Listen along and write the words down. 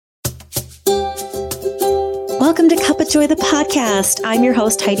Welcome to Cup of Joy, the podcast. I'm your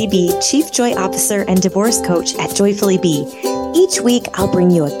host, Heidi B., Chief Joy Officer and Divorce Coach at Joyfully Be. Each week, I'll bring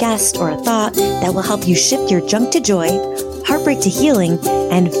you a guest or a thought that will help you shift your junk to joy, heartbreak to healing,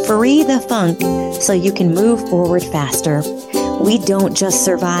 and free the funk so you can move forward faster. We don't just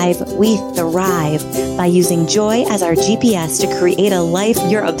survive, we thrive by using joy as our GPS to create a life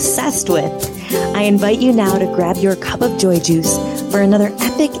you're obsessed with. I invite you now to grab your cup of joy juice for another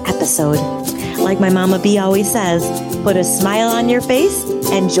epic episode. Like my Mama B always says, put a smile on your face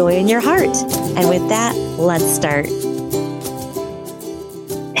and joy in your heart. And with that, let's start.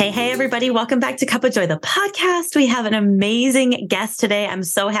 Hey, everybody. Welcome back to Cup of Joy, the podcast. We have an amazing guest today. I'm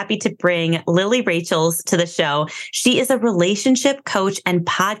so happy to bring Lily Rachels to the show. She is a relationship coach and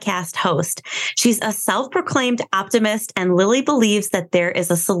podcast host. She's a self-proclaimed optimist, and Lily believes that there is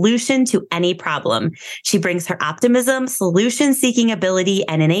a solution to any problem. She brings her optimism, solution-seeking ability,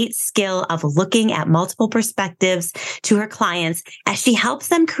 and innate skill of looking at multiple perspectives to her clients as she helps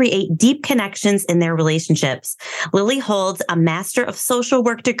them create deep connections in their relationships. Lily holds a Master of Social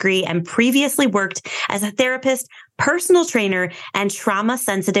Work degree and previously worked as a therapist, personal trainer, and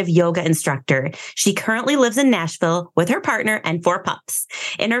trauma-sensitive yoga instructor. She currently lives in Nashville with her partner and 4 pups.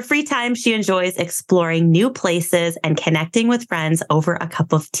 In her free time, she enjoys exploring new places and connecting with friends over a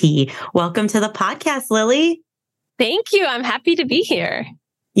cup of tea. Welcome to the podcast, Lily. Thank you. I'm happy to be here.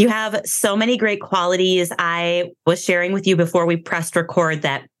 You have so many great qualities. I was sharing with you before we pressed record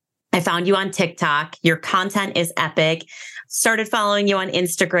that I found you on TikTok. Your content is epic. Started following you on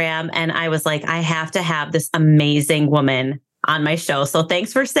Instagram, and I was like, I have to have this amazing woman on my show. So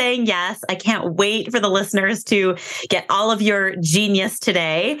thanks for saying yes. I can't wait for the listeners to get all of your genius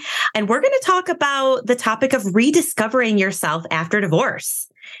today. And we're going to talk about the topic of rediscovering yourself after divorce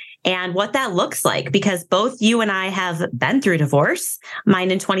and what that looks like, because both you and I have been through divorce,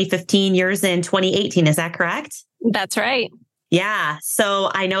 mine in 2015, yours in 2018. Is that correct? That's right. Yeah. So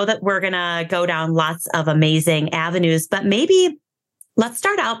I know that we're going to go down lots of amazing avenues, but maybe let's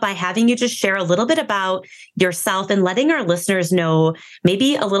start out by having you just share a little bit about yourself and letting our listeners know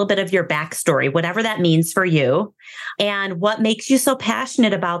maybe a little bit of your backstory, whatever that means for you, and what makes you so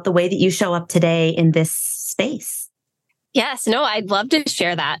passionate about the way that you show up today in this space. Yes. No, I'd love to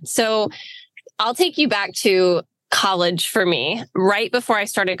share that. So I'll take you back to college for me. Right before I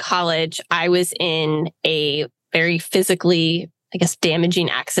started college, I was in a very physically, damaging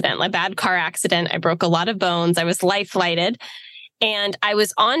accident, a bad car accident. I broke a lot of bones. I was life flighted, and I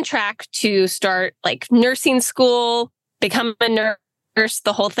was on track to start nursing school, become a nurse,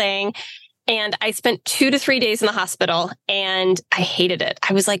 the whole thing. And I spent 2 to 3 days in the hospital, and I hated it.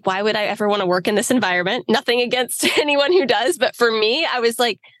 I was like, why would I ever want to work in this environment? Nothing against anyone who does. But for me, I was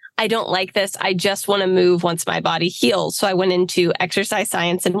like, I don't like this. I just want to move once my body heals. So I went into exercise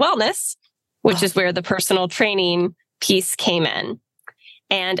science and wellness, which is where the personal training piece came in.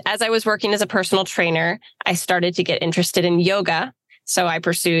 And as I was working as a personal trainer, I started to get interested in yoga. So I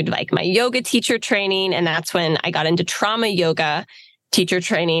pursued my yoga teacher training. And that's when I got into trauma yoga teacher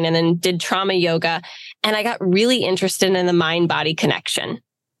training and then did trauma yoga. And I got really interested in the mind-body connection.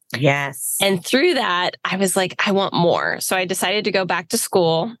 Yes. And through that, I was like, I want more. So I decided to go back to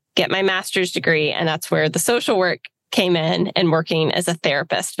school, get my master's degree. And that's where the social work came in and working as a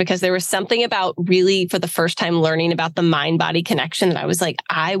therapist, because there was something about really, for the first time, learning about the mind-body connection that I was like,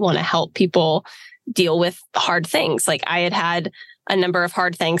 I want to help people deal with hard things. I had a number of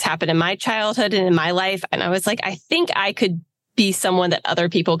hard things happen in my childhood and in my life. And I was like, I think I could be someone that other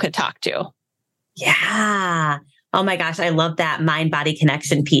people could talk to. Yeah. Oh my gosh, I love that mind-body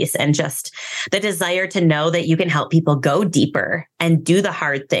connection piece and just the desire to know that you can help people go deeper and do the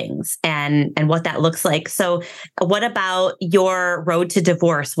hard things and what that looks like. So what about your road to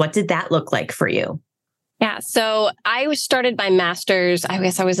divorce? What did that look like for you? Yeah, so I started my master's, I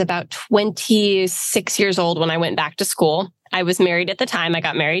guess I was about 26 years old when I went back to school. I was married at the time. I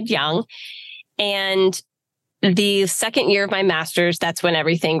got married young. And the second year of my master's, that's when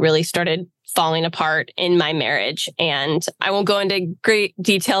everything really started falling apart in my marriage. And I won't go into great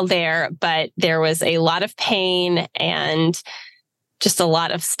detail there, but there was a lot of pain and just a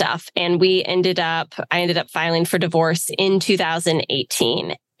lot of stuff. And I ended up filing for divorce in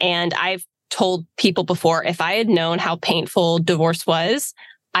 2018. And I've told people before, if I had known how painful divorce was,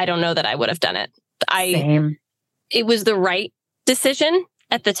 I don't know that I would have done it. Same. It was the right decision.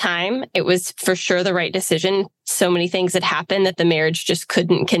 At the time, it was for sure the right decision. So many things had happened that the marriage just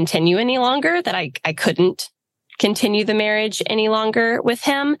couldn't continue any longer, that I couldn't continue the marriage any longer with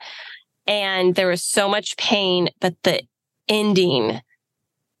him. And there was so much pain, but the ending,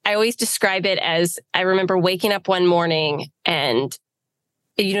 I always describe it as, I remember waking up one morning and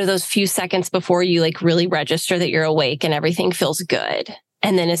those few seconds before you like really register that you're awake and everything feels good.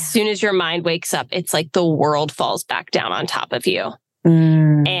 And then as soon as your mind wakes up, it's like the world falls back down on top of you.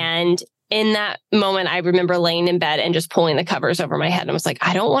 And in that moment, I remember laying in bed and just pulling the covers over my head. And I was like,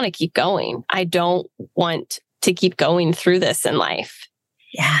 I don't want to keep going. I don't want to keep going through this in life.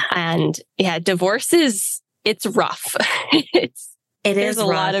 Yeah. And divorce it's rough. There's a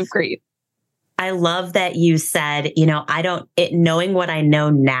lot of grief. I love that you said, knowing what I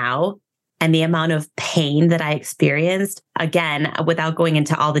know now and the amount of pain that I experienced, again, without going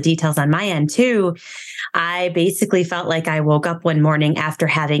into all the details on my end too, I basically felt like I woke up one morning after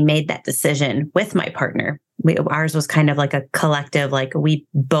having made that decision with my partner. Ours was kind of like a collective, like we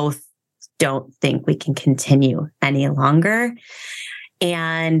both don't think we can continue any longer.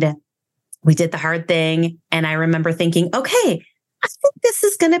 And we did the hard thing. And I remember thinking, okay, I think this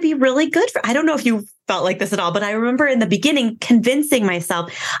is going to be really good I don't know if you felt like this at all, but I remember in the beginning convincing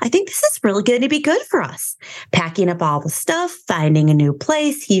myself, I think this is really going to be good for us. Packing up all the stuff, finding a new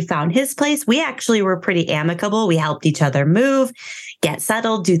place. He found his place. We actually were pretty amicable. We helped each other move, get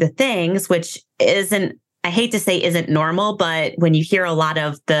settled, do the things, which isn't, I hate to say isn't normal, but when you hear a lot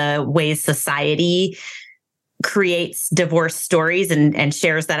of the ways society creates divorce stories and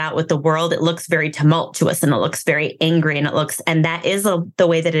shares that out with the world, it looks very tumultuous and it looks very angry and that is the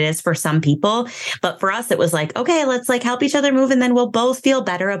way that it is for some people. But for us, it was like, okay, let's like help each other move and then we'll both feel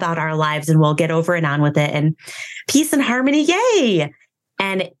better about our lives and we'll get over and on with it and peace and harmony. Yay.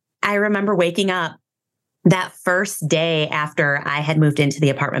 And I remember waking up that first day after I had moved into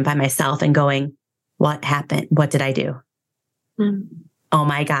the apartment by myself and going, what happened? What did I do? Oh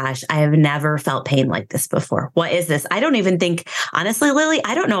my gosh, I have never felt pain like this before. What is this? I don't even think, honestly, Lily,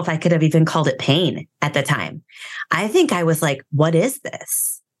 I don't know if I could have even called it pain at the time. I think I was like, what is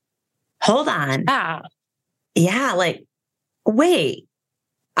this? Hold on. Yeah, like, wait,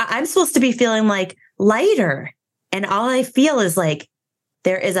 I'm supposed to be feeling like lighter. And all I feel is like,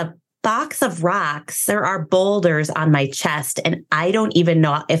 there is a box of rocks. There are boulders on my chest. And I don't even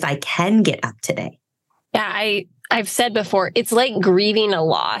know if I can get up today. Yeah, I've said before, it's like grieving a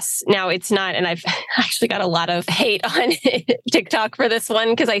loss. Now it's not, and I've actually got a lot of hate on TikTok for this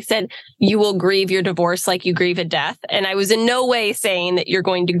one because I said, you will grieve your divorce like you grieve a death. And I was in no way saying that you're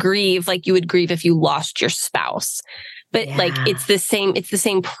going to grieve like you would grieve if you lost your spouse. But like, it's the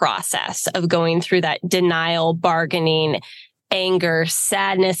same process of going through that denial, bargaining, anger,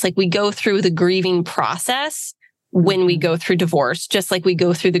 sadness. Like we go through the grieving process when we go through divorce, just like we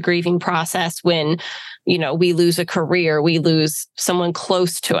go through the grieving process when, we lose a career, we lose someone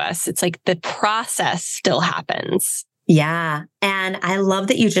close to us. It's like the process still happens. Yeah. And I love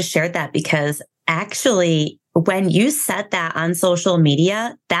that you just shared that because actually, when you said that on social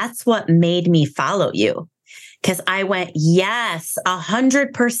media, that's what made me follow you. Because I went, yes,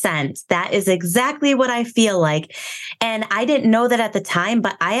 100%. That is exactly what I feel like. And I didn't know that at the time,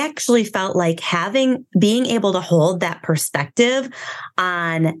 but I actually felt like being able to hold that perspective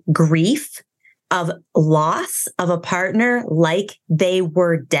on grief of loss of a partner like they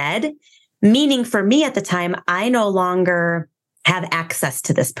were dead. Meaning for me at the time, I no longer have access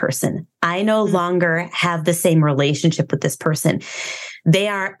to this person. I no longer have the same relationship with this person. They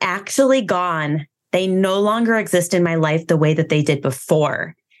are actually gone. They no longer exist in my life the way that they did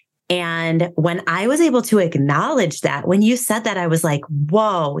before. And when I was able to acknowledge that, when you said that, I was like,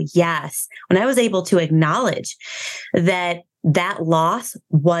 whoa, yes. When I was able to acknowledge that loss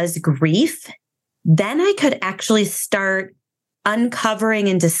was grief, then I could actually start uncovering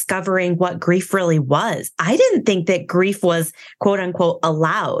and discovering what grief really was. I didn't think that grief was quote unquote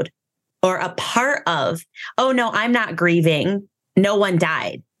allowed or a part of, oh no, I'm not grieving. No one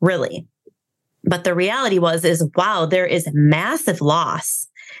died, really. But the reality is, wow, there is massive loss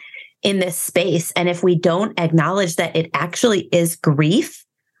in this space. And if we don't acknowledge that it actually is grief,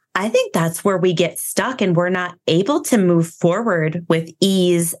 I think that's where we get stuck and we're not able to move forward with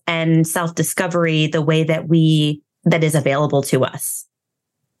ease and self-discovery the way that is available to us.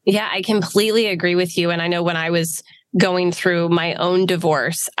 Yeah, I completely agree with you. And I know when I was going through my own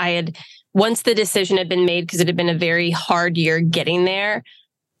divorce, once the decision had been made, because it had been a very hard year getting there,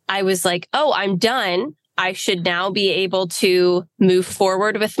 I was like, oh, I'm done. I should now be able to move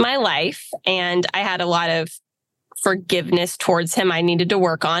forward with my life. And I had a lot of forgiveness towards him I needed to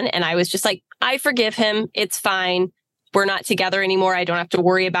work on. And I was just like, I forgive him. It's fine. We're not together anymore. I don't have to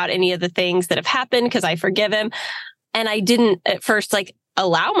worry about any of the things that have happened because I forgive him. And I didn't at first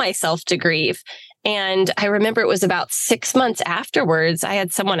allow myself to grieve. And I remember it was about 6 months afterwards, I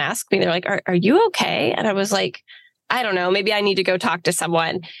had someone ask me, they're like, are you okay? And I was like, I don't know, maybe I need to go talk to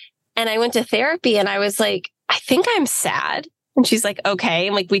someone. And I went to therapy and I was like, I think I'm sad. And she's like, okay.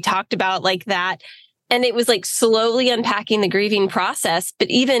 And like, we talked about like that. And it was like slowly unpacking the grieving process. But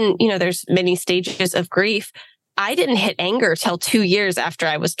even, there's many stages of grief. I didn't hit anger till 2 years after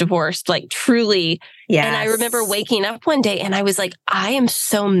I was divorced, like truly. Yes. And I remember waking up one day and I was like, I am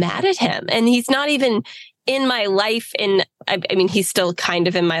so mad at him. And he's not even in my life. And I mean, he's still kind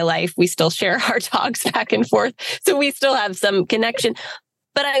of in my life. We still share our talks back and forth. So we still have some connection.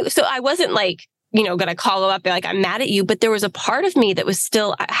 But I wasn't like, going to call him up and be like, I'm mad at you. But there was a part of me that was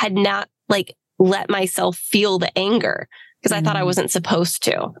still, I had not like let myself feel the anger because I thought I wasn't supposed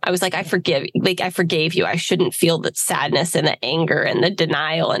to. I was like, I forgave you. I shouldn't feel the sadness and the anger and the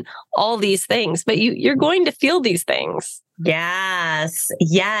denial and all these things. But you're going to feel these things. Yes.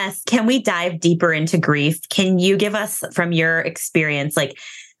 Yes. Can we dive deeper into grief? Can you give us, from your experience, like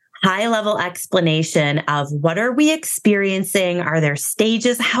high level explanation of what are we experiencing? Are there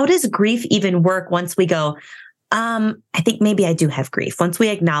stages? How does grief even work once we go, I think maybe I do have grief? Once we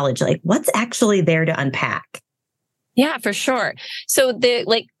acknowledge like what's actually there to unpack? Yeah, for sure. So the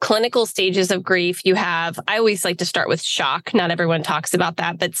like clinical stages of grief, I always like to start with shock. Not everyone talks about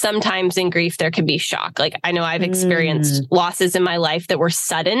that, but sometimes in grief, there can be shock. Like I know I've experienced losses in my life that were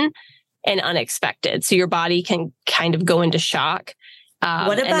sudden and unexpected. So your body can kind of go into shock.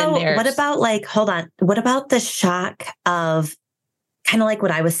 What about like, hold on. What about the shock of kind of like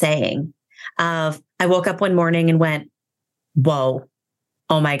what I was saying of I woke up one morning and went, whoa.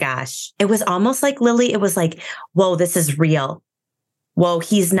 Oh my gosh. It was almost like, Lily, it was like, whoa, this is real. Whoa,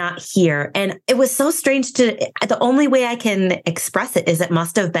 he's not here. And it was so strange the only way I can express it is it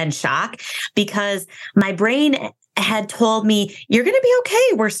must have been shock because my brain had told me, you're going to be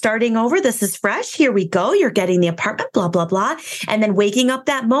okay. We're starting over. This is fresh. Here we go. You're getting the apartment, blah, blah, blah. And then waking up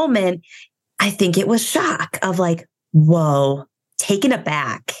that moment, I think it was shock of like, whoa, taken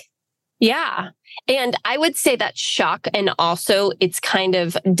aback. Yeah. And I would say that shock and also it's kind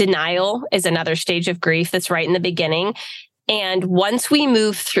of denial is another stage of grief that's right in the beginning. And once we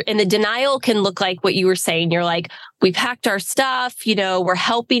move through, and the denial can look like what you were saying, you're like, we packed our stuff, we're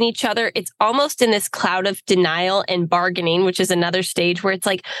helping each other. It's almost in this cloud of denial and bargaining, which is another stage where it's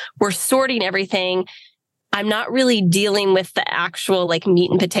like, we're sorting everything. I'm not really dealing with the actual like meat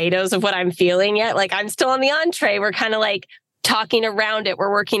and potatoes of what I'm feeling yet. Like I'm still on the entree. We're kind of like talking around it.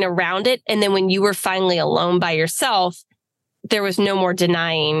 We're working around it. And then when you were finally alone by yourself, there was no more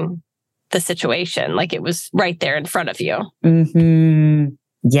denying the situation. Like it was right there in front of you. Mm-hmm.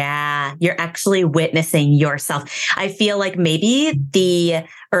 Yeah. You're actually witnessing yourself. I feel like maybe the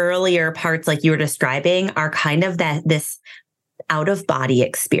earlier parts, like you were describing, are kind of this out of body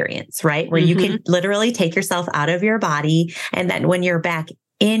experience, right? Where you can literally take yourself out of your body. And then when you're back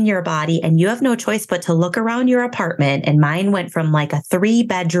in your body and you have no choice but to look around your apartment. And mine went from like a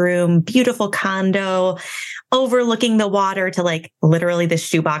 3-bedroom, beautiful condo overlooking the water to like literally the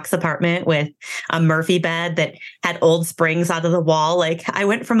shoebox apartment with a Murphy bed that had old springs out of the wall. Like I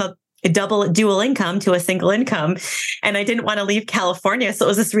went from a dual income to a single income and I didn't want to leave California. So it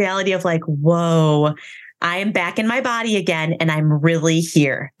was this reality of like, whoa, I am back in my body again and I'm really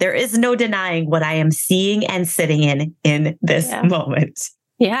here. There is no denying what I am seeing and sitting in this moment.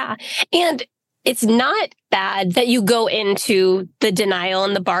 Yeah. And it's not bad that you go into the denial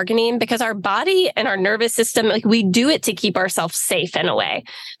and the bargaining because our body and our nervous system, like we do it to keep ourselves safe in a way.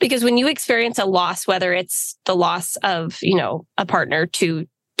 Because when you experience a loss, whether it's the loss of, a partner to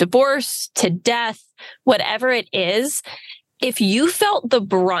divorce, to death, whatever it is, if you felt the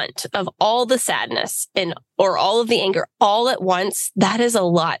brunt of all the sadness or all of the anger all at once, that is a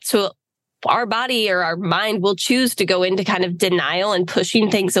lot. So our body or our mind will choose to go into kind of denial and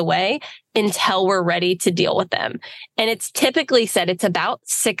pushing things away until we're ready to deal with them. And it's typically said it's about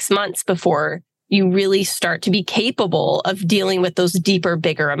 6 months before you really start to be capable of dealing with those deeper,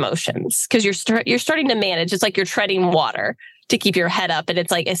 bigger emotions because you're starting to manage. It's like you're treading water to keep your head up. And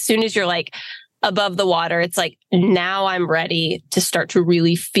it's like, as soon as you're like above the water, it's like, now I'm ready to start to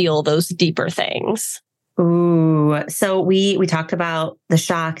really feel those deeper things. Ooh, so we talked about the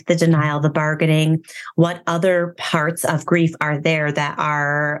shock, the denial, the bargaining. What other parts of grief are there that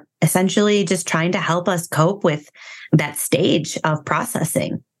are essentially just trying to help us cope with that stage of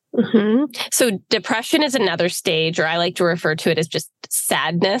processing? Mm-hmm. So depression is another stage, or I like to refer to it as just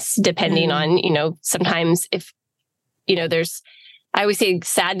sadness, depending on, sometimes if, I always say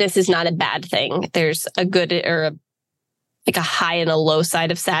sadness is not a bad thing. There's a good or like a high and a low side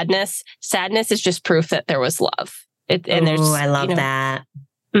of sadness. Sadness is just proof that there was love. I love that.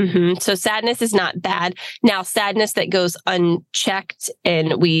 Mm-hmm. So sadness is not bad. Now, sadness that goes unchecked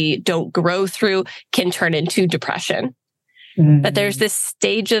and we don't grow through can turn into depression. Mm-hmm. But there's this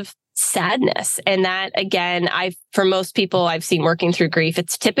stage of sadness. And that, again, for most people I've seen working through grief,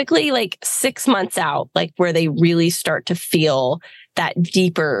 it's typically like 6 months out, like where they really start to feel that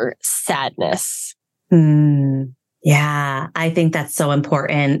deeper sadness. Yeah, I think that's so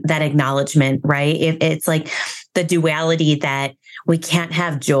important, that acknowledgement, right? If it's like the duality that we can't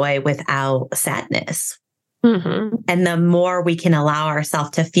have joy without sadness. Mm-hmm. And the more we can allow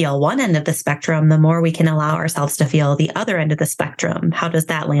ourselves to feel one end of the spectrum, the more we can allow ourselves to feel the other end of the spectrum. How does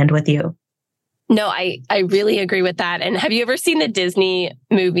that land with you? No, I really agree with that. And have you ever seen the Disney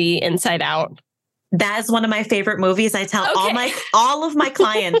movie Inside Out? That is one of my favorite movies. I tell all of my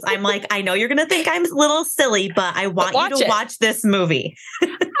clients, I'm like, I know you're going to think I'm a little silly, but I want you to watch this movie.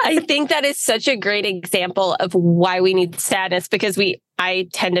 I think that is such a great example of why we need sadness, because I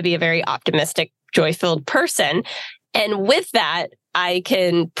tend to be a very optimistic, joy-filled person. And with that, I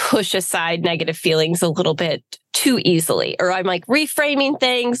can push aside negative feelings a little bit too easily, or I'm like reframing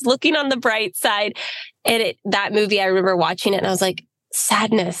things, looking on the bright side. And that movie, I remember watching it and I was like,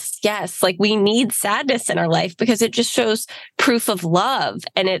 sadness. Yes. Like we need sadness in our life because it just shows proof of love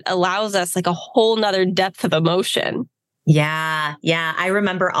and it allows us like a whole nother depth of emotion. Yeah. Yeah. I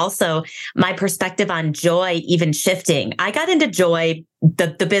remember also my perspective on joy even shifting. I got into joy, the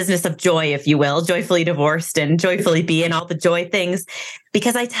business of joy, if you will, Joyfully Divorced and Joyfully Be and all the joy things,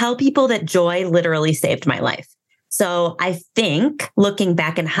 because I tell people that joy literally saved my life. So I think looking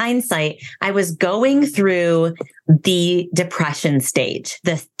back in hindsight, I was going through the depression stage,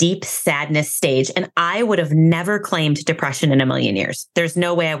 the deep sadness stage, and I would have never claimed depression in a million years. There's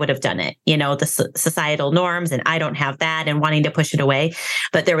no way I would have done it. You know, the societal norms, and I don't have that and wanting to push it away.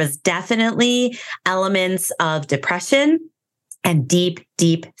 But there was definitely elements of depression and deep,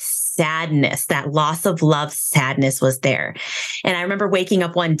 deep sadness. That loss of love sadness was there. And I remember waking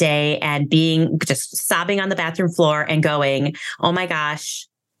up one day and being just sobbing on the bathroom floor and going, oh my gosh,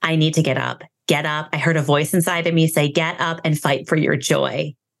 I need to get up. Get up. I heard a voice inside of me say, get up and fight for your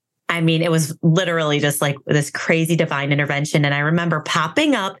joy. I mean, it was literally just like this crazy divine intervention. And I remember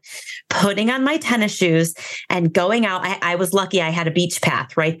popping up, putting on my tennis shoes and going out. I was lucky. I had a beach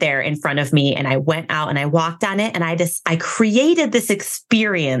path right there in front of me. And I went out and I walked on it. And I created this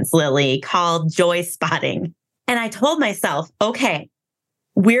experience, Lily, called joy spotting. And I told myself, okay,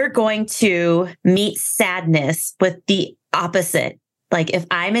 we're going to meet sadness with the opposite. Like if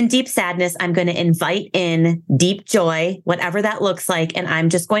I'm in deep sadness, I'm going to invite in deep joy, whatever that looks like. And I'm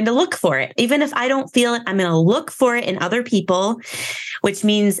just going to look for it. Even if I don't feel it, I'm going to look for it in other people, which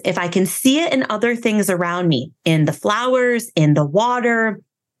means if I can see it in other things around me, in the flowers, in the water,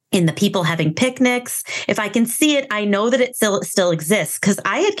 in the people having picnics, if I can see it, I know that it still exists, because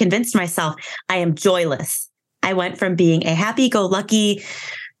I had convinced myself I am joyless. I went from being a happy-go-lucky,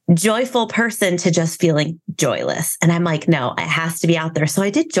 joyful person to just feeling joyless. And I'm like, no, it has to be out there. So I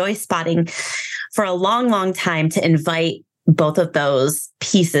did joy spotting for a long, long time to invite both of those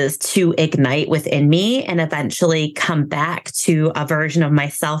pieces to ignite within me and eventually come back to a version of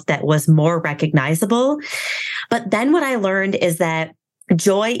myself that was more recognizable. But then what I learned is that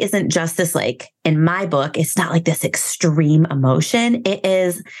joy isn't just this, like in my book, it's not like this extreme emotion. It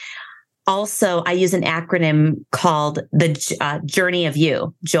is also, I use an acronym called the Journey of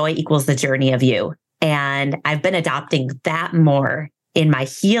You. Joy equals the journey of you. And I've been adopting that more in my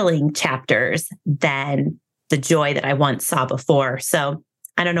healing chapters than the joy that I once saw before. So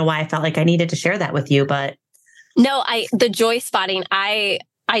I don't know why I felt like I needed to share that with you, but. No, the joy spotting, I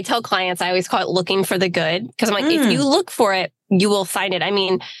tell clients, I always call it looking for the good, because I'm like, if you look for it, you will find it. I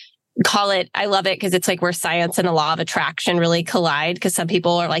mean, I love it because it's like where science and the law of attraction really collide, because some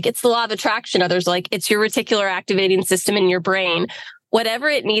people are like, it's the law of attraction. Others are like, it's your reticular activating system in your brain. Whatever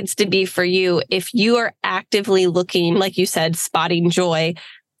it needs to be for you, if you are actively looking, like you said, spotting joy,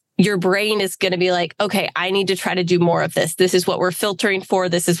 your brain is going to be like, okay, I need to try to do more of this. This is what we're filtering for.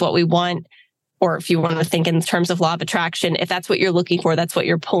 This is what we want. Or if you want to think in terms of law of attraction, if that's what you're looking for, that's what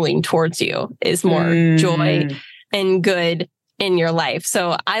you're pulling towards you, is more joy and good in your life.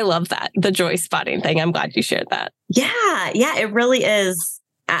 So I love that, the joy spotting thing. I'm glad you shared that. Yeah, it really is.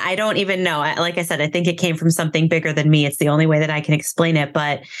 I don't even know. Like I said, I think it came from something bigger than me. It's the only way that I can explain it.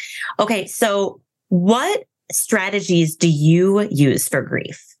 But okay, so what strategies do you use for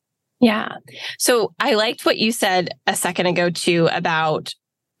grief? Yeah. So I liked what you said a second ago too, about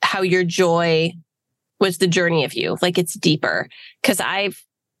how your joy was the journey of you. Like it's deeper. Because I've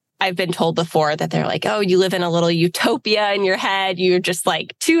been told before that they're like, oh, you live in a little utopia in your head. You're just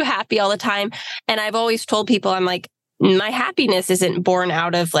like too happy all the time. And I've always told people, I'm like, my happiness isn't born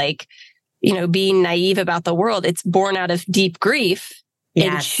out of like, being naive about the world. It's born out of deep grief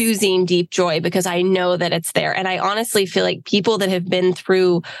and choosing deep joy, because I know that it's there. And I honestly feel like people that have been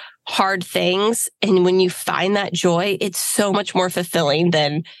through hard things. And when you find that joy, it's so much more fulfilling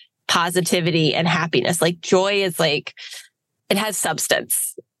than positivity and happiness. Like joy is like, it has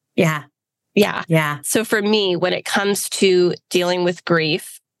substance. Yeah. Yeah. Yeah. So for me, when it comes to dealing with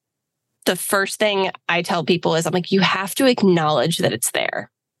grief, the first thing I tell people is I'm like, you have to acknowledge that it's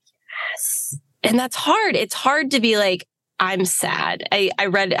there. Yes. And that's hard. It's hard to be like, I'm sad. I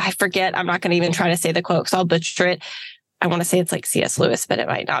read, I forget, I'm not going to even try to say the quote because I'll butcher it. I want to say it's like C.S. Lewis, but it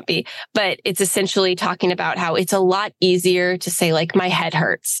might not be. But it's essentially talking about how it's a lot easier to say like, my head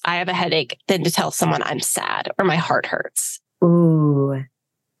hurts, I have a headache, than to tell someone I'm sad or my heart hurts. Ooh.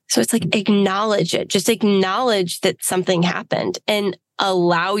 So it's like, acknowledge it. Just acknowledge that something happened and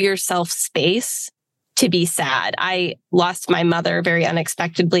allow yourself space to be sad. I lost my mother very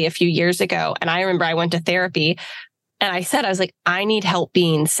unexpectedly a few years ago. And I remember I went to therapy and I said, I was like, I need help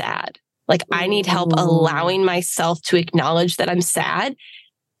being sad. Like, I need help allowing myself to acknowledge that I'm sad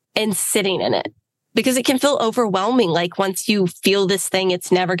and sitting in it, because it can feel overwhelming. Like once you feel this thing,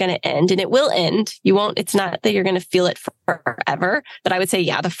 it's never going to end, and it will end. You won't, it's not that you're going to feel it forever. But I would say,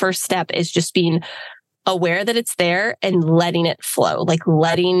 yeah, the first step is just being aware that it's there and letting it flow, like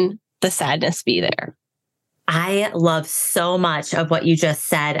letting the sadness be there. I love so much of what you just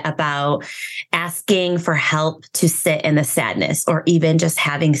said about asking for help to sit in the sadness, or even just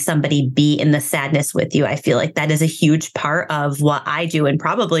having somebody be in the sadness with you. I feel like that is a huge part of what I do, and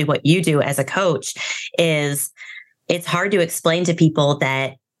probably what you do as a coach. Is it's hard to explain to people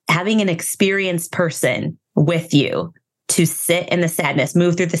that having an experienced person with you to sit in the sadness,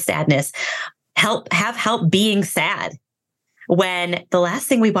 move through the sadness, have help being sad, when the last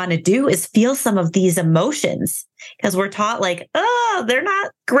thing we want to do is feel some of these emotions, because we're taught like, oh, they're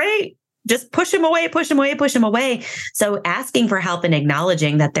not great. Just push them away, push them away, push them away. So asking for help and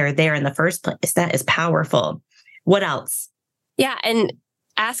acknowledging that they're there in the first place, that is powerful. What else? Yeah. And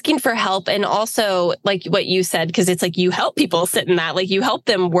asking for help. And also like what you said, because it's like you help people sit in that, like you help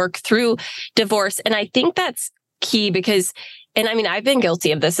them work through divorce. And I think that's key because, and I mean, I've been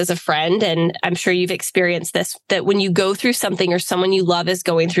guilty of this as a friend, and I'm sure you've experienced this, that when you go through something or someone you love is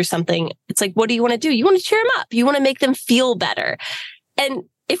going through something, it's like, what do you want to do? You want to cheer them up. You want to make them feel better. And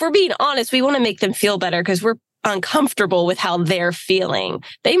if we're being honest, we want to make them feel better because we're uncomfortable with how they're feeling.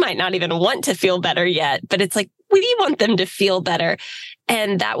 They might not even want to feel better yet, but it's like, we want them to feel better.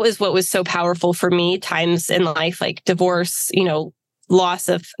 And that was what was so powerful for me, times in life, like divorce, loss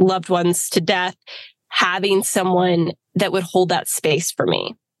of loved ones to death, having someone that would hold that space for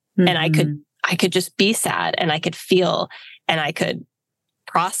me. Mm-hmm. And I could just be sad, and I could feel, and I could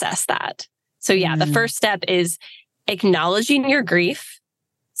process that. So yeah, the first step is acknowledging your grief,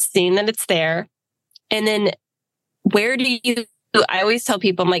 seeing that it's there. And then I always tell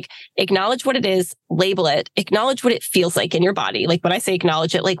people, I'm like, acknowledge what it is, label it, acknowledge what it feels like in your body. Like when I say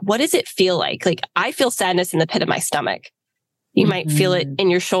acknowledge it, like, what does it feel like? Like I feel sadness in the pit of my stomach. You might feel it in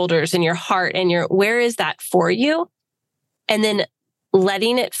your shoulders and your heart and where is that for you? And then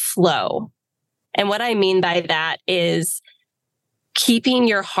letting it flow. And what I mean by that is keeping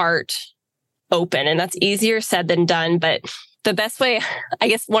your heart open. And that's easier said than done. But the best way, I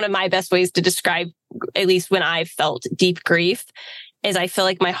guess one of my best ways to describe, at least when I've felt deep grief, is I feel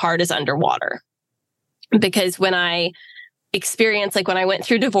like my heart is underwater. Because when I experience, like when I went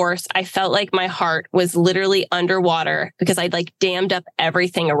through divorce, I felt like my heart was literally underwater because I'd like dammed up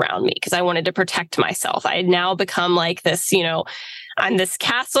everything around me because I wanted to protect myself. I had now become like this, I'm this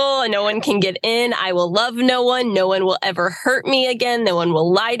castle and no one can get in. I will love no one. No one will ever hurt me again. No one will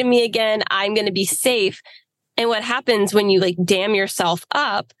lie to me again. I'm going to be safe. And what happens when you like dam yourself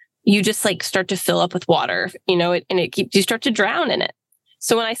up, you just like start to fill up with water, you start to drown in it.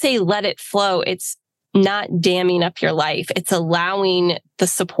 So when I say let it flow, it's not damming up your life. It's allowing the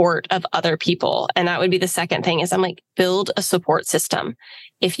support of other people. And that would be the second thing is I'm like, build a support system.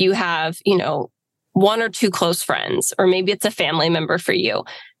 If you have, one or two close friends, or maybe it's a family member for you,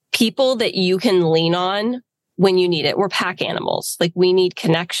 people that you can lean on when you need it. We're pack animals. Like we need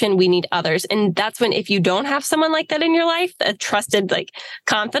connection. We need others. And that's when, if you don't have someone like that in your life, a trusted, like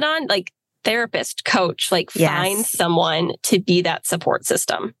confidant, like therapist, coach, like find someone to be that support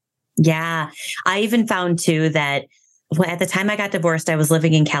system. Yeah. I even found too that at the time I got divorced, I was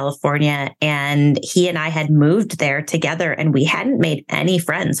living in California, and he and I had moved there together, and we hadn't made any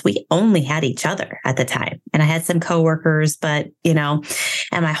friends. We only had each other at the time. And I had some coworkers, but and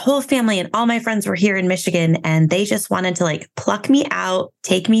my whole family and all my friends were here in Michigan, and they just wanted to like pluck me out,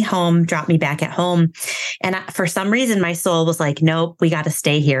 take me home, drop me back at home. And for some reason, my soul was like, nope, we got to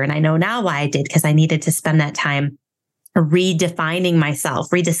stay here. And I know now why I did, because I needed to spend that time redefining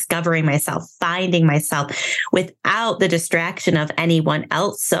myself, rediscovering myself, finding myself without the distraction of anyone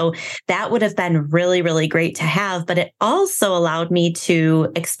else. So that would have been really, really great to have. But it also allowed me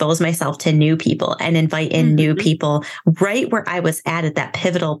to expose myself to new people and invite in new people right where I was at that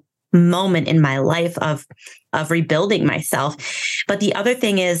pivotal moment in my life of rebuilding myself. But the other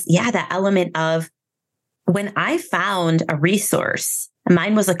thing is, that element of when I found a resource.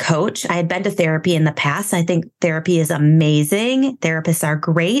 Mine was a coach. I had been to therapy in the past. I think therapy is amazing. Therapists are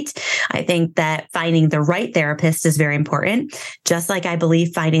great. I think that finding the right therapist is very important, just like I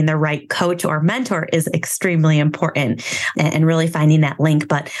believe finding the right coach or mentor is extremely important, and really finding that link.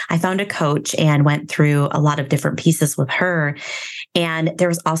 But I found a coach and went through a lot of different pieces with her. And there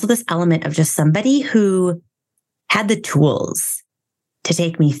was also this element of just somebody who had the tools to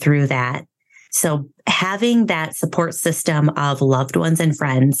take me through that. So having that support system of loved ones and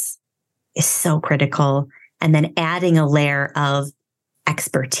friends is so critical. And then adding a layer of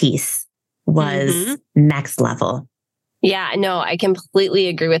expertise was next level. Yeah, no, I completely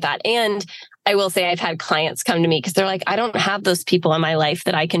agree with that. And I will say I've had clients come to me because they're like, I don't have those people in my life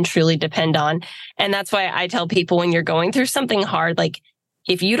that I can truly depend on. And that's why I tell people when you're going through something hard, like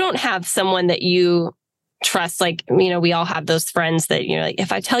if you don't have someone that you trust, like, we all have those friends that, like,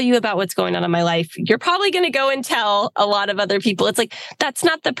 if I tell you about what's going on in my life, you're probably going to go and tell a lot of other people. It's like, that's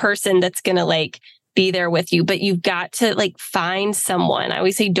not the person that's going to be there with you, but you've got to find someone. I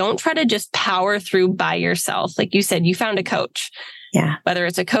always say, don't try to just power through by yourself. Like you said, you found a coach. Yeah. Whether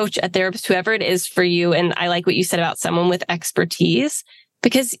it's a coach, a therapist, whoever it is for you. And I like what you said about someone with expertise,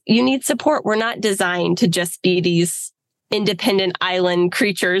 because you need support. We're not designed to just be these independent island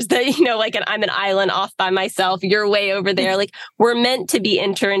creatures that, I'm an island off by myself. You're way over there. We're meant to be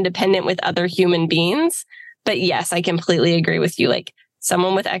interdependent with other human beings. But yes, I completely agree with you.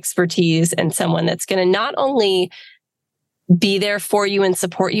 Someone with expertise and someone that's going to not only be there for you and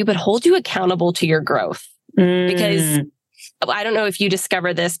support you, but hold you accountable to your growth. Because I don't know if you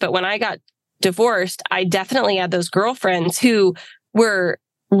discovered this, but when I got divorced, I definitely had those girlfriends who were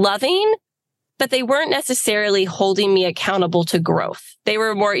loving, but they weren't necessarily holding me accountable to growth. They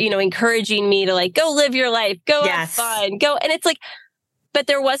were more, encouraging me to go live your life, go have fun, go. And it's but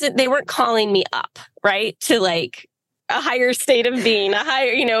they weren't calling me up, right? To a higher state of being, a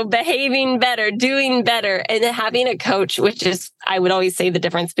higher, behaving better, doing better. And then having a coach, which is, I would always say the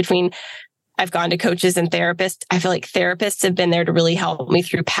difference between, I've gone to coaches and therapists. I feel like therapists have been there to really help me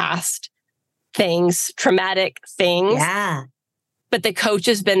through past things, traumatic things. Yeah. But the coach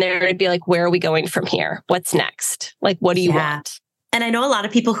has been there to be where are we going from here? What's next? What do you want? And I know a lot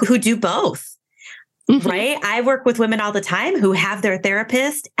of people who do both, right? I work with women all the time who have their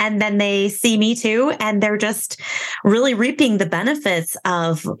therapist and then they see me too. And they're just really reaping the benefits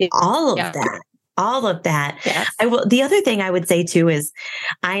of all of that. All of that. Yes. The other thing I would say too is,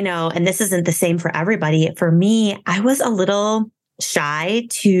 I know, and this isn't the same for everybody. For me, I was a little shy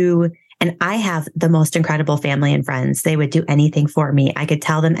and I have the most incredible family and friends. They would do anything for me. I could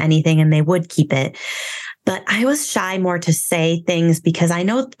tell them anything and they would keep it. But I was shy more to say things because I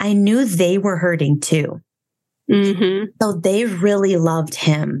knew they were hurting too. So they really loved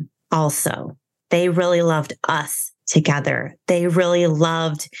him also. They really loved us together. They really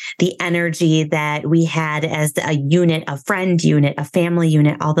loved the energy that we had as a unit, a friend unit, a family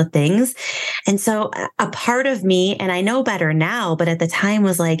unit, all the things. And so a part of me, and I know better now, but at the time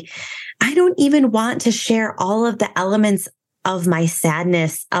was I don't even want to share all of the elements of my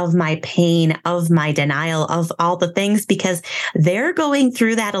sadness, of my pain, of my denial, of all the things, because they're going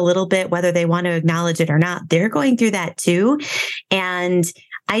through that a little bit, whether they want to acknowledge it or not. They're going through that too. And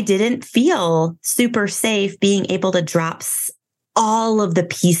I didn't feel super safe being able to drop all of the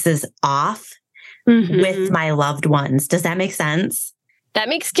pieces off with my loved ones. Does that make sense? That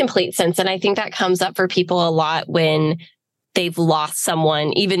makes complete sense. And I think that comes up for people a lot when they've lost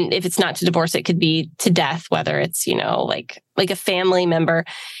someone, even if it's not to divorce, it could be to death, whether it's, like a family member,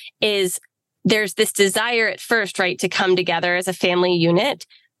 is there's this desire at first, right, to come together as a family unit.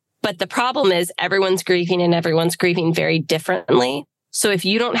 But the problem is everyone's grieving and everyone's grieving very differently. So if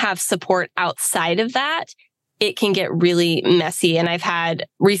you don't have support outside of that, it can get really messy. And I've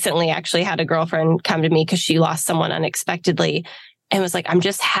recently actually had a girlfriend come to me because she lost someone unexpectedly and was like, I'm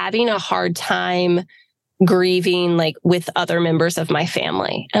just having a hard time grieving with other members of my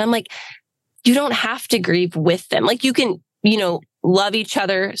family. And I'm like, you don't have to grieve with them. You can, love each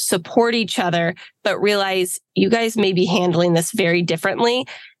other, support each other, but realize you guys may be handling this very differently.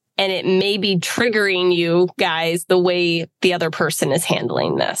 And it may be triggering you guys the way the other person is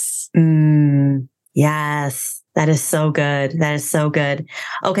handling this. Yes. That is so good. That is so good.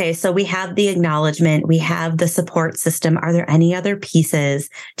 Okay. So we have the acknowledgement, we have the support system. Are there any other pieces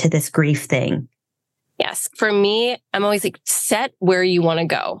to this grief thing? Yes. For me, I'm always like, set where you want to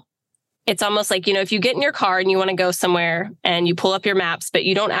go. It's almost like, if you get in your car and you want to go somewhere and you pull up your maps, but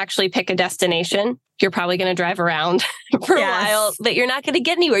you don't actually pick a destination, you're probably going to drive around for a while, but you're not going to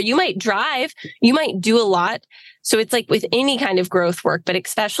get anywhere. You might drive, you might do a lot. So it's like with any kind of growth work, but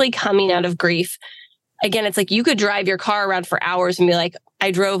especially coming out of grief, again, it's like you could drive your car around for hours and be like,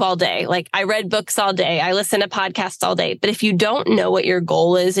 I drove all day. Like I read books all day. I listened to podcasts all day. But if you don't know what your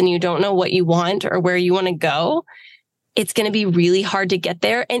goal is and you don't know what you want or where you want to go, it's going to be really hard to get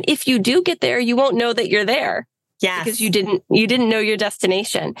there. And if you do get there, you won't know that you're there. Yes. Because you didn't know your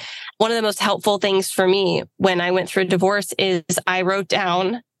destination. One of the most helpful things for me when I went through a divorce is I wrote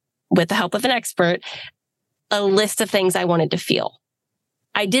down, with the help of an expert, a list of things I wanted to feel.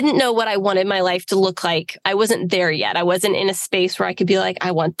 I didn't know what I wanted my life to look like. I wasn't there yet. I wasn't in a space where I could be like,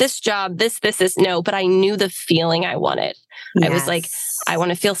 I want this job, this. No, but I knew the feeling I wanted. Yes. I was like, I want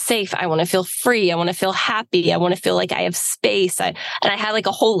to feel safe. I want to feel free. I want to feel happy. I want to feel like I have space. And I had like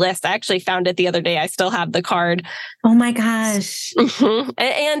a whole list. I actually found it the other day. I still have the card. Oh my gosh. Mm-hmm.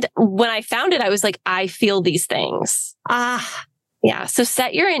 And when I found it, I was like, I feel these things. Yeah. So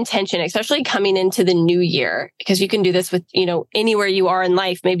set your intention, especially coming into the new year, because you can do this with, anywhere you are in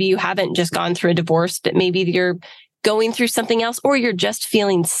life. Maybe you haven't just gone through a divorce, but maybe you're going through something else or you're just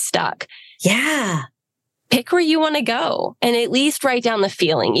feeling stuck. Yeah. Pick where you want to go and at least write down the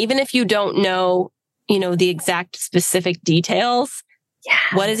feeling. Even if you don't know, the exact specific details,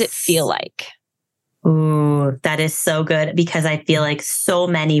 yes. What does it feel like? Ooh, that is so good because I feel like so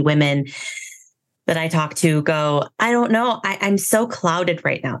many women that I talk to go, I don't know. I'm so clouded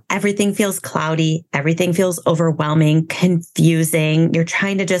right now. Everything feels cloudy. Everything feels overwhelming, confusing. You're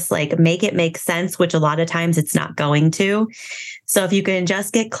trying to just like make it make sense, which a lot of times it's not going to. So if you can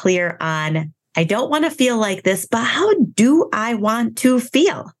just get clear on, I don't want to feel like this, but how do I want to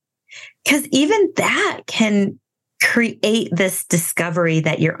feel? Because even that can create this discovery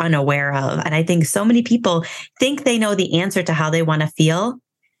that you're unaware of. And I think so many people think they know the answer to how they want to feel,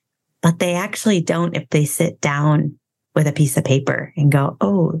 but they actually don't if they sit down with a piece of paper and go,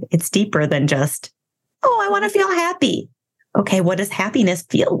 oh, it's deeper than just, oh, I want to feel happy. Okay, what does happiness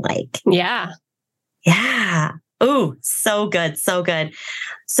feel like? Yeah. Yeah. Oh, so good. So good.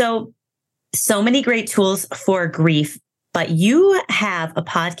 So many great tools for grief, but you have a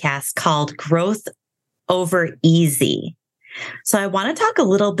podcast called Growth Over Easy. So I want to talk a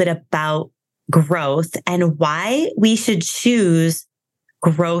little bit about growth and why we should choose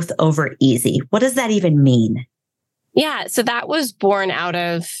growth over easy. What does that even mean? Yeah. So that was born out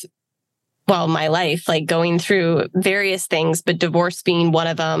of, my life, like going through various things, but divorce being one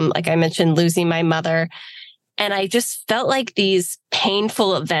of them. Like I mentioned, losing my mother. And I just felt like these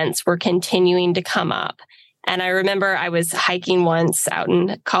painful events were continuing to come up. And I remember I was hiking once out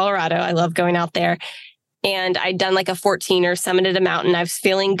in Colorado. I love going out there. And I'd done like a 14er, summited a mountain. I was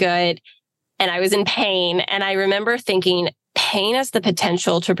feeling good and I was in pain. And I remember thinking, pain has the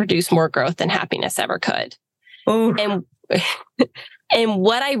potential to produce more growth than happiness ever could. Oh. And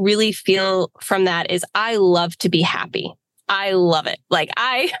what I really feel from that is I love to be happy. I love it. Like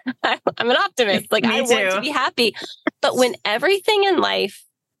I'm an optimist. Like I want to be happy. But when everything in life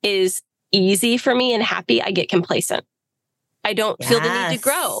is easy for me and happy, I get complacent. I don't feel the need to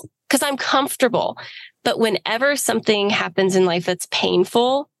grow because I'm comfortable. But whenever something happens in life that's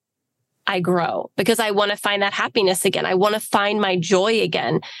painful, I grow because I want to find that happiness again. I want to find my joy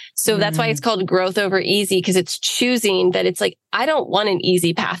again. So that's why it's called growth over easy, because it's choosing that it's like, I don't want an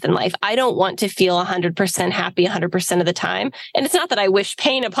easy path in life. I don't want to feel 100% happy 100% of the time. And it's not that I wish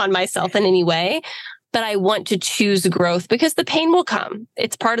pain upon myself in any way, but I want to choose growth because the pain will come.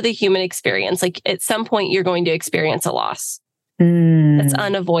 It's part of the human experience. Like at some point, you're going to experience a loss. That's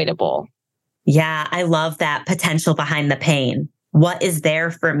unavoidable. Yeah, I love that potential behind the pain. What is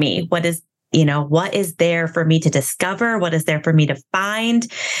there for me? What is there for me to discover? What is there for me to find?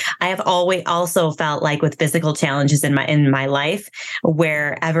 I have always also felt like with physical challenges in my life,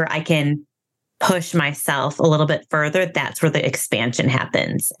 wherever I can push myself a little bit further, that's where the expansion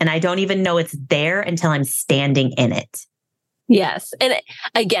happens. And I don't even know it's there until I'm standing in it. Yes. And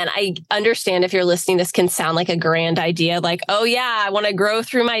again, I understand if you're listening, this can sound like a grand idea, like, oh yeah, I want to grow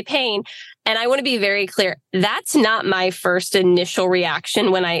through my pain. And I want to be very clear. That's not my first initial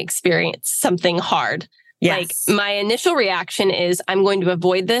reaction when I experience something hard. Yes. Like my initial reaction is I'm going to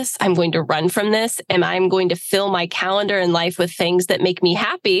avoid this. I'm going to run from this. And I'm going to fill my calendar and life with things that make me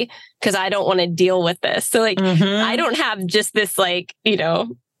happy because I don't want to deal with this. So I don't have just this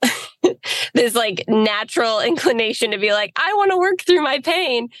this like natural inclination to be like, I want to work through my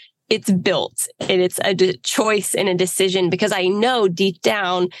pain. It's built and it's a choice and a decision because I know deep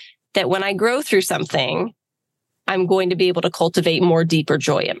down that when I grow through something, I'm going to be able to cultivate more deeper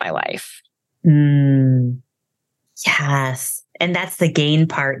joy in my life. Yes. And that's the gain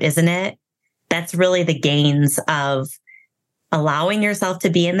part, isn't it? That's really the gains of allowing yourself to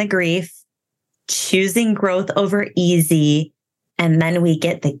be in the grief, choosing growth over easy, and then we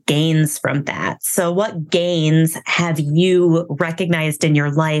get the gains from that. So what gains have you recognized in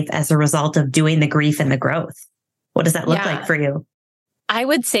your life as a result of doing the grief and the growth? What does that look like for you? I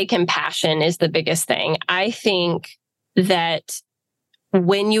would say compassion is the biggest thing. I think that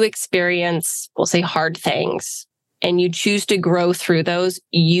when you experience, we'll say, hard things, and you choose to grow through those,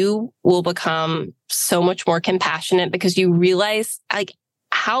 you will become so much more compassionate because you realize like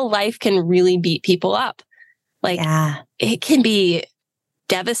how life can really beat people up. Like it can be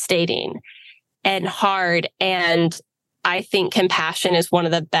devastating and hard. And I think compassion is one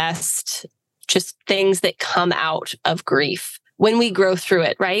of the best just things that come out of grief when we grow through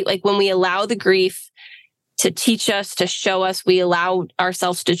it, right? Like when we allow the grief to teach us, to show us, we allow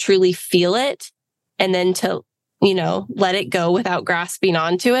ourselves to truly feel it and then to, let it go without grasping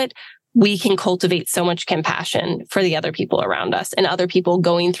onto it. We can cultivate so much compassion for the other people around us and other people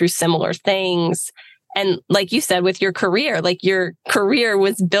going through similar things. And like you said, with your career, like your career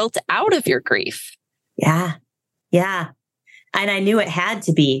was built out of your grief. Yeah. Yeah. And I knew it had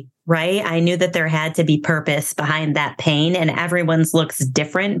to be, right? I knew that there had to be purpose behind that pain, and everyone's looks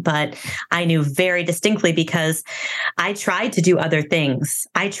different, but I knew very distinctly because I tried to do other things.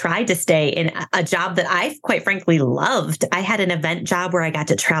 I tried to stay in a job that I quite frankly loved. I had an event job where I got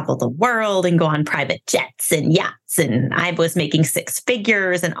to travel the world and go on private jets and yachts, and I was making six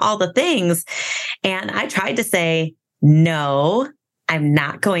figures and all the things. And I tried to say, no, I'm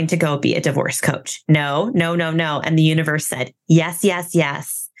not going to go be a divorce coach. No, no, no, no. And the universe said, yes, yes,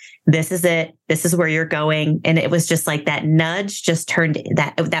 yes. This is it. This is where you're going. And it was just like that nudge just turned,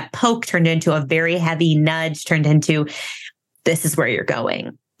 that poke turned into a very heavy nudge, turned into, this is where you're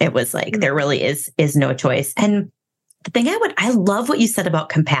going. It was like, there really is no choice. And the thing I love what you said about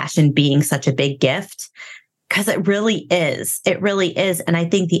compassion being such a big gift, because it really is. It really is. And I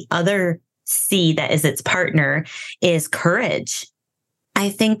think the other C that is its partner is courage. I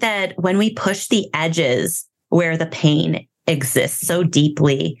think that when we push the edges where the pain exists so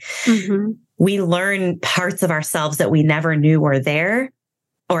deeply, we learn parts of ourselves that we never knew were there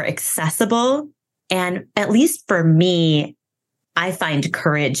or accessible. And at least for me, I find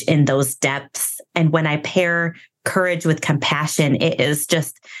courage in those depths. And when I pair courage with compassion, it is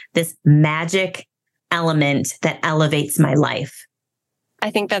just this magic element that elevates my life. I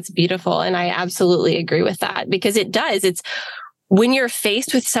think that's beautiful. And I absolutely agree with that because it does. It's when you're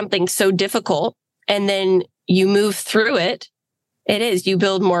faced with something so difficult and then you move through it, you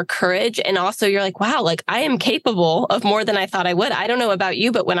build more courage. And also you're like, wow, like I am capable of more than I thought I would. I don't know about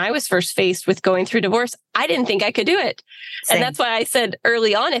you, but when I was first faced with going through divorce, I didn't think I could do it. Same. And that's why I said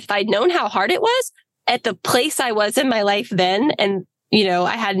early on, if I'd known how hard it was at the place I was in my life then, and,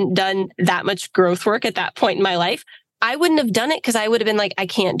 I hadn't done that much growth work at that point in my life, I wouldn't have done it because I would have been like, I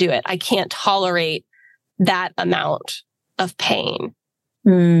can't do it. I can't tolerate that amount of pain.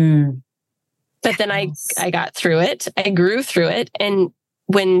 But then I got through it. I grew through it. And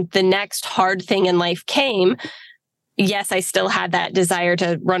when the next hard thing in life came, yes, I still had that desire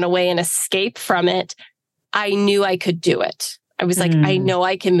to run away and escape from it. I knew I could do it. I was like, I know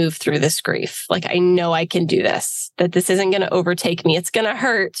I can move through this grief. Like, I know I can do this, that this isn't going to overtake me. It's going to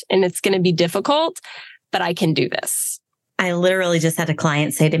hurt and it's going to be difficult, but I can do this. I literally just had a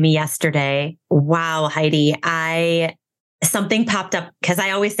client say to me yesterday, wow, Heidi, something popped up because I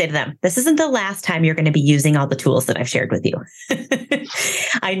always say to them, this isn't the last time you're going to be using all the tools that I've shared with you.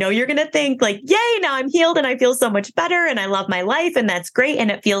 I know you're going to think like, yay, now I'm healed and I feel so much better and I love my life and that's great. And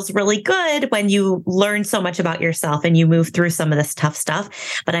it feels really good when you learn so much about yourself and you move through some of this tough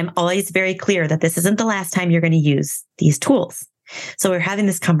stuff. But I'm always very clear that this isn't the last time you're going to use these tools. So we're having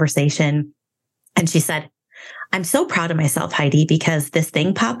this conversation and she said, I'm so proud of myself, Heidi, because this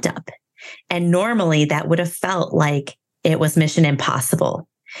thing popped up. And normally that would have felt like it was mission impossible.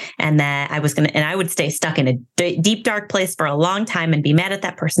 And that I would stay stuck in a deep, dark place for a long time and be mad at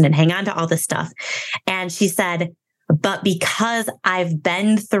that person and hang on to all this stuff. And she said, but because I've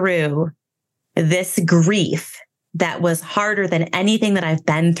been through this grief that was harder than anything that I've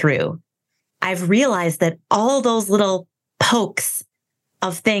been through, I've realized that all those little pokes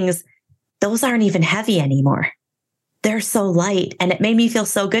of things, those aren't even heavy anymore. They're so light. And it made me feel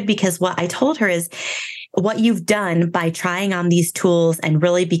so good because what I told her is, what you've done by trying on these tools and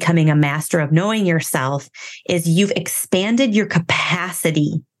really becoming a master of knowing yourself is you've expanded your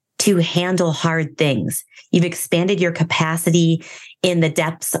capacity to handle hard things. You've expanded your capacity in the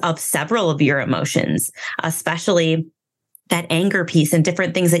depths of several of your emotions, especially that anger piece and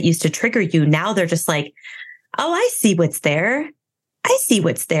different things that used to trigger you. Now they're just like, oh, I see what's there. I see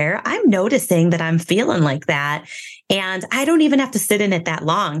what's there. I'm noticing that I'm feeling like that. And I don't even have to sit in it that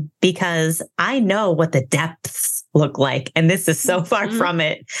long because I know what the depths look like. And this is so far from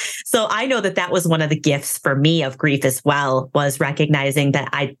it. So I know that that was one of the gifts for me of grief as well, was recognizing that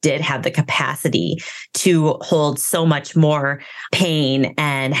I did have the capacity to hold so much more pain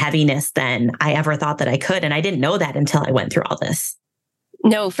and heaviness than I ever thought that I could. And I didn't know that until I went through all this.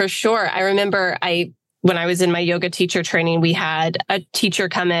 No, for sure. I remember when I was in my yoga teacher training, we had a teacher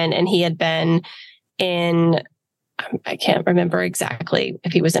come in and he had been in, I can't remember exactly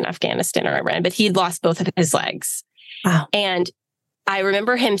if he was in Afghanistan or Iran, but he'd lost both of his legs. Wow. And I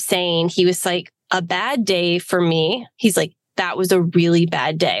remember him saying, he was like, a bad day for me. He's like, that was a really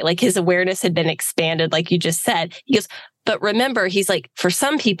bad day. Like his awareness had been expanded, like you just said. He goes, but remember, he's like, for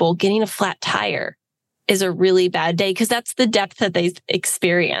some people, getting a flat tire is a really bad day because that's the depth that they've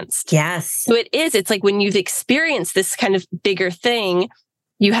experienced. Yes. So it's like when you've experienced this kind of bigger thing,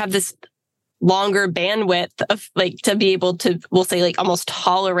 you have this longer bandwidth of like to be able to, we'll say like almost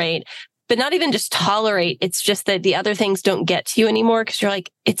tolerate, but not even just tolerate. It's just that the other things don't get to you anymore because you're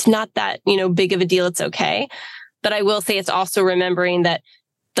like, it's not that, big of a deal. It's okay. But I will say it's also remembering that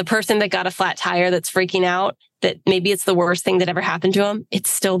the person that got a flat tire that's freaking out, that maybe it's the worst thing that ever happened to them. It's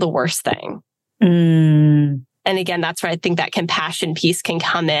still the worst thing. Mm. And again, that's where I think that compassion piece can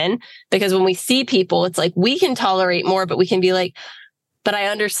come in, because when we see people, it's like we can tolerate more, but we can be like, but I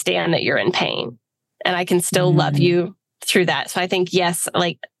understand that you're in pain and I can still love you through that. So I think, yes,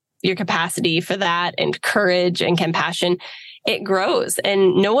 like your capacity for that and courage and compassion, it grows,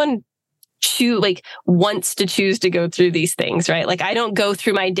 and no one wants to choose to go through these things, right? Like I don't go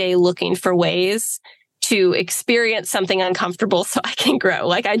through my day looking for ways to experience something uncomfortable so I can grow.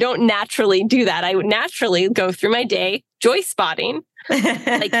 Like I don't naturally do that. I would naturally go through my day joy spotting,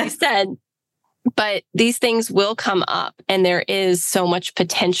 like you said, but these things will come up and there is so much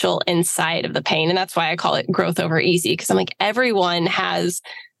potential inside of the pain. And that's why I call it growth over easy. Because I'm like, everyone has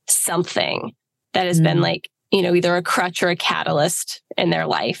something that has been like, either a crutch or a catalyst in their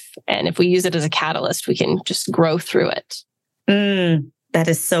life. And if we use it as a catalyst, we can just grow through it. That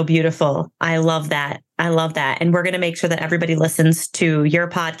is so beautiful. I love that. And we're going to make sure that everybody listens to your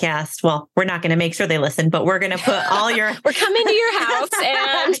podcast. Well, we're not going to make sure they listen, but we're going to put all your... We're coming to your house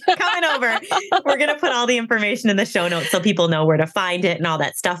and... coming over. We're going to put all the information in the show notes so people know where to find it and all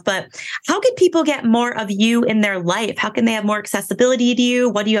that stuff. But how can people get more of you in their life? How can they have more accessibility to you?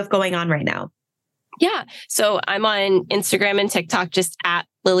 What do you have going on right now? Yeah. So I'm on Instagram and TikTok, just at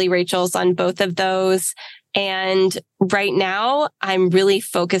Lily Rachels on both of those. And right now I'm really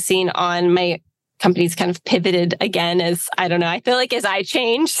focusing on my company's kind of pivoted again as, I don't know, I feel like as I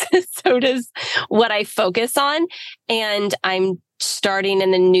change, so does what I focus on. And I'm starting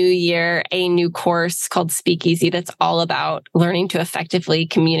in the new year, a new course called Speakeasy that's all about learning to effectively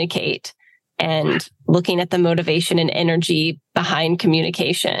communicate and looking at the motivation and energy behind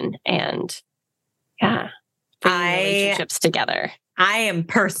communication and bringing relationships together. I am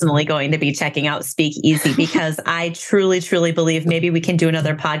personally going to be checking out Speakeasy because I truly, truly believe maybe we can do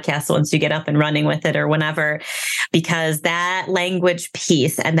another podcast once you get up and running with it or whenever, because that language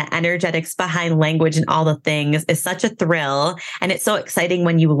piece and the energetics behind language and all the things is such a thrill. And it's so exciting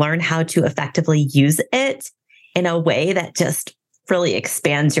when you learn how to effectively use it in a way that just really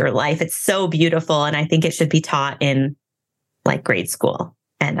expands your life. It's so beautiful. And I think it should be taught in like grade school.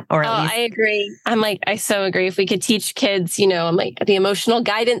 Or at least... I agree. I so agree. If we could teach kids, I'm like the emotional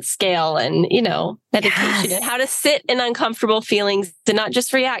guidance scale and, meditation and how to sit in uncomfortable feelings and not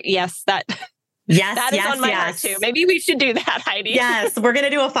just react. Yes, that is on my heart too. Maybe we should do that, Heidi. Yes, we're going to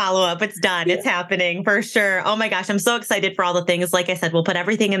do a follow-up. It's done. It's happening for sure. Oh my gosh, I'm so excited for all the things. Like I said, we'll put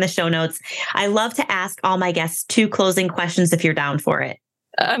everything in the show notes. I love to ask all my guests 2 closing questions if you're down for it.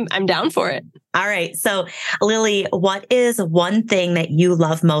 I'm down for it. All right. So, Lily, what is one thing that you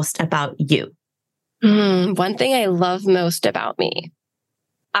love most about you? One thing I love most about me.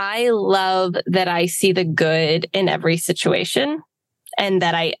 I love that I see the good in every situation and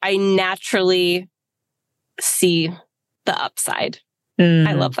that I naturally see the upside.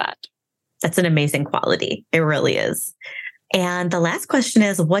 I love that. That's an amazing quality. It really is. And the last question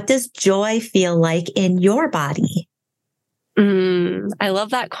is, what does joy feel like in your body? I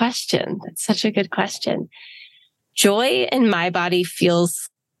love that question. That's such a good question. Joy in my body feels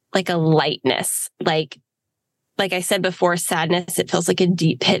like a lightness. Like I said before, sadness, it feels like a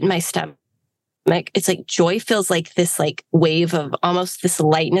deep pit in my stomach. It's like joy feels like this like wave of almost this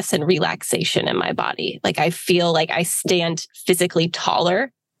lightness and relaxation in my body. Like I feel like I stand physically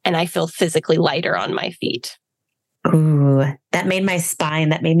taller and I feel physically lighter on my feet. Ooh, that made my spine.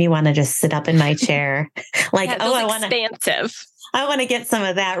 That made me want to just sit up in my chair. Like, yeah, I want to get some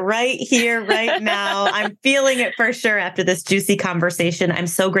of that right here, right now. I'm feeling it for sure after this juicy conversation. I'm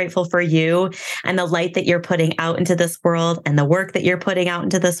so grateful for you and the light that you're putting out into this world and the work that you're putting out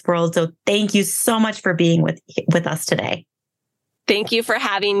into this world. So thank you so much for being with us today. Thank you for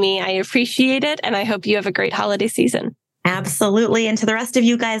having me. I appreciate it. And I hope you have a great holiday season. Absolutely. And to the rest of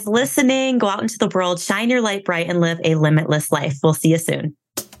you guys listening, go out into the world, shine your light bright, and live a limitless life. We'll see you soon.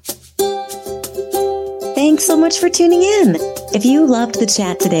 Thanks so much for tuning in. If you loved the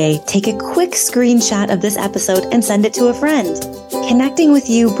chat today, take a quick screenshot of this episode and send it to a friend. Connecting with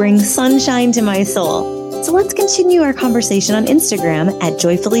you brings sunshine to my soul. So let's continue our conversation on Instagram at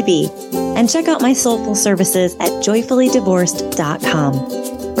JoyfullyBe and check out my soulful services at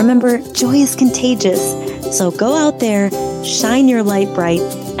joyfullydivorced.com. Remember, joy is contagious. So go out there, shine your light bright,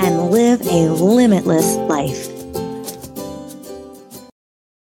 and live a limitless life.